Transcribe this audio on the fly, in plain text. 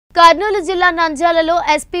కర్నూలు జిల్లా నంద్యాలలో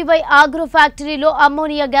S.P.Y agro ఫ్యాక్టరీలో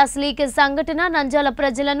అమ్మోనియా గ్యాస్ లీకేజ్ సంఘటన నంద్యాల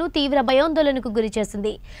ప్రజలను తీవ్ర భయాందోళనకు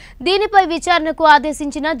గురిచేసింది. దీనిపై విచారణకు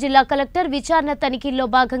ఆదేశించిన జిల్లా కలెక్టర్ విచారణ తనిఖీల్లో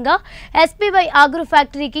భాగంగా S.P.Y ఆగ్రో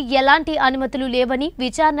ఫ్యాక్టరీకి ఎలాంటి అనుమతులు లేవని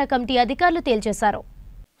విచారణ కమిటీ అధికారులు తేల్చేశారు.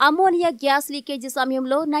 అమ్మోనియా గ్యాస్ లీకేజ్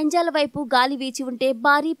సమయంలో నంద్యాల వైపు గాలి వీచి ఉంటే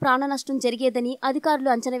భారీ ప్రాణనష్టం జరిగేదని అధికారులు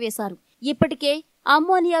అంచనా వేశారు. ఇప్పటికే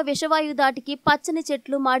అమ్మోనియా విషవాయు దాటికి పచ్చని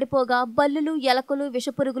చెట్లు మాడిపోగా బల్లులు, ఎలకలు,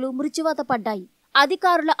 విషపురుగులు మృత్యువాత పడ్డాయి.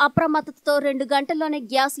 అధికారుల అప్రమత్తతతో 2 గంటల్లోనే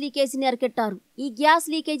గ్యాస్ లీకేజీని అరికెట్టారు. ఈ గ్యాస్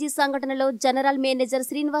లీకేజీ సంఘటనలో జనరల్ మేనేజర్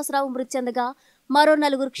శ్రీనివాసరావు మృతి చెందగా మరో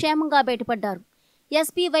 4 క్షేమంగా బయటపడ్డారు.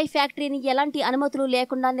 S.P.Y ఫ్యాక్టరీని ఎలాంటి అనుమతులు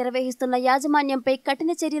లేకుండా నిర్వహిస్తున్న యాజమాన్యంపై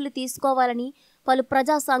కఠిన చర్యలు తీసుకోవాలని పలు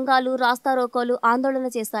ప్రజా సంఘాలు రాస్తారోకోలు ఆందోళన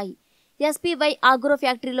చేశాయి. S.P.Y ఆగ్రో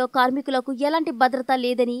ఫ్యాక్టరీలో కార్మికులకు ఎలాంటి భద్రత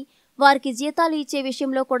లేదని, వారికి జీతాలు ఇచ్చే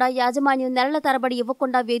విషయంలో కూడా యాజమాన్యం నెలల తరబడి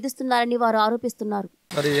ఇవ్వకుండా వేధిస్తున్నారని వారు ఆరోపిస్తున్నారు.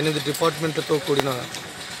 మరి 8 డిపార్ట్మెంట్లతో కూడిన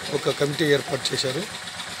ఒక కమిటీ ఏర్పాటు చేశారు.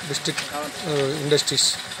 డిస్ట్రిక్ట్ ఇండస్ట్రీస్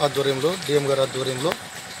ఆధ్వర్యంలో, డిఎం గారి ఆధ్వర్యంలో,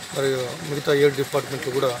 మరియు మిగతా 7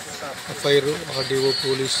 డిపార్ట్మెంట్లు కూడా ఫైర్, ఆర్డీఓ,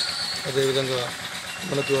 పోలీస్, అదేవిధంగా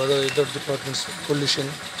మనకు ఇతర డిపార్ట్మెంట్స్,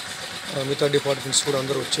 పొల్యూషన్, మిగతా డిపార్ట్మెంట్స్ కూడా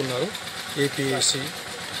అందరూ వచ్చి ఉన్నారు. ఏపీఎస్సి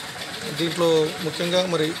దీంట్లో ముఖ్యంగా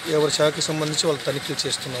మరి ఎవరి శాఖకి సంబంధించి వాళ్ళు తనిఖీలు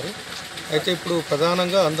చేస్తున్నారు. అయితే ఇప్పుడు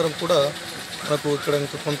ప్రధానంగా అందరం కూడా మనకు ఇక్కడ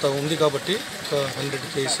ఇంకా కొంత ఉంది కాబట్టి ఒక 100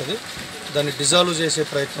 కేస్ అది దాన్ని డిజాల్వ్ చేసే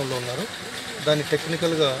ప్రయత్నంలో ఉన్నారు. దాన్ని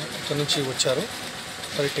టెక్నికల్గా ఇక్కడ నుంచి వచ్చారు.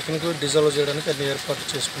 మరి టెక్నికల్ డిజాల్వ్ చేయడానికి అన్ని ఏర్పాట్లు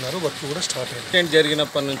చేసుకున్నారు. వర్క్ కూడా స్టార్ట్ అయింది. ఇన్సిడెంట్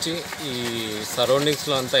జరిగినప్పటి నుంచి ఈ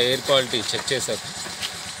సరౌండింగ్స్లో అంతా ఎయిర్ క్వాలిటీ చెక్ చేశారు.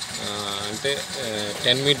 అంటే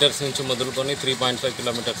 10 మీటర్స్ నుంచి మొదలుకొని 3.5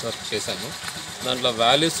 కిలోమీటర్స్ వరకు చేశాను. దాంట్లో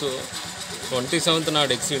వాల్యూస్ 27th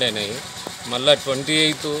నాడు ఎక్సీడ్ అయినాయి. మళ్ళీ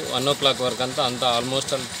 28th 1 o'clock వరకు అంతా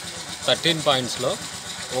ఆల్మోస్ట్ 13 పాయింట్స్లో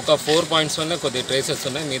ఒక 4 పాయింట్స్లోనే కొద్దిగా ట్రేసెస్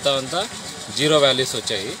ఉన్నాయి. మిగతా అంతా 0 వాల్యూస్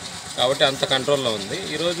వచ్చాయి. కాబట్టి అంత కంట్రోల్లో ఉంది.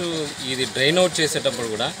 ఈరోజు ఇది డ్రైన్ అవుట్ చేసేటప్పుడు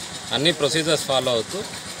కూడా అన్ని ప్రొసీజర్స్ ఫాలో అవుతూ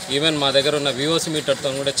ఈవెన్ మా దగ్గర ఉన్న VOC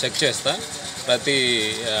మీటర్తో కూడా చెక్ చేస్తా. ప్రతి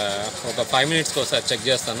ఒక 5 మినిట్స్కి ఒకసారి చెక్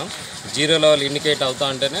చేస్తాను. 0 లెవెల్ ఇండికేట్ అవుతా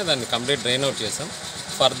ఉంటేనే దాన్ని కంప్లీట్ డ్రైన్ అవుట్ చేస్తాం.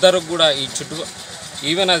 ఫర్దర్ కూడా ఈ చుట్టూ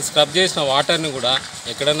ఈవెన్ అది స్క్రబ్ చేసిన వాటర్ని కూడా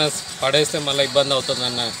ఎక్కడైనా పడేస్తే మళ్ళీ ఇబ్బంది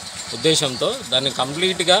అవుతుందన్న ఉద్దేశంతో దాన్ని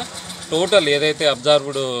కంప్లీట్గా టోటల్ ఏదైతే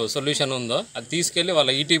అబ్జర్వ్డ్ సొల్యూషన్ ఉందో అది తీసుకెళ్ళి వాళ్ళ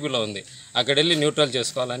ఈటీపీలో ఉంది, అక్కడ వెళ్ళి న్యూట్రల్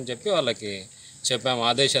చేసుకోవాలని చెప్పి వాళ్ళకి చెప్పాము,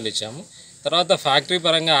 ఆదేశాలు ఇచ్చాము. తర్వాత ఫ్యాక్టరీ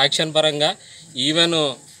పరంగా, యాక్షన్ పరంగా ఈవెన్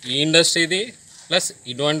ఈ ఇండస్ట్రీది ప్లస్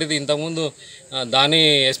ఇటువంటిది ఇంతకుముందు దాని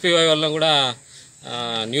S.P.Y వల్ల కూడా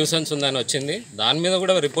న్యూసెన్స్ ఉందని వచ్చింది. దాని మీద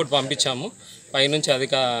కూడా రిపోర్ట్ పంపించాము. పైనుంచి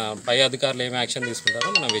పై అధికారులు ఏమి యాక్షన్ తీసుకుంటారో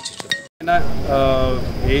మనం వేచి చూద్దాం.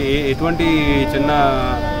 ఎటువంటి చిన్న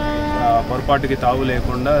పొరపాటుకి తావు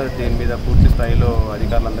లేకుండా దీని మీద పూర్తి స్థాయిలో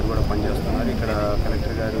అధికారులందరూ కూడా పనిచేస్తున్నారు. ఇక్కడ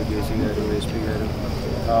కలెక్టర్ గారు, జేసీ గారు, SP గారు,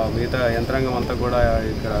 మిగతా యంత్రాంగం అంతా కూడా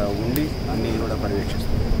ఇక్కడ ఉండి అన్నీ కూడా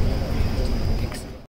పర్యవేక్షిస్తున్నారు.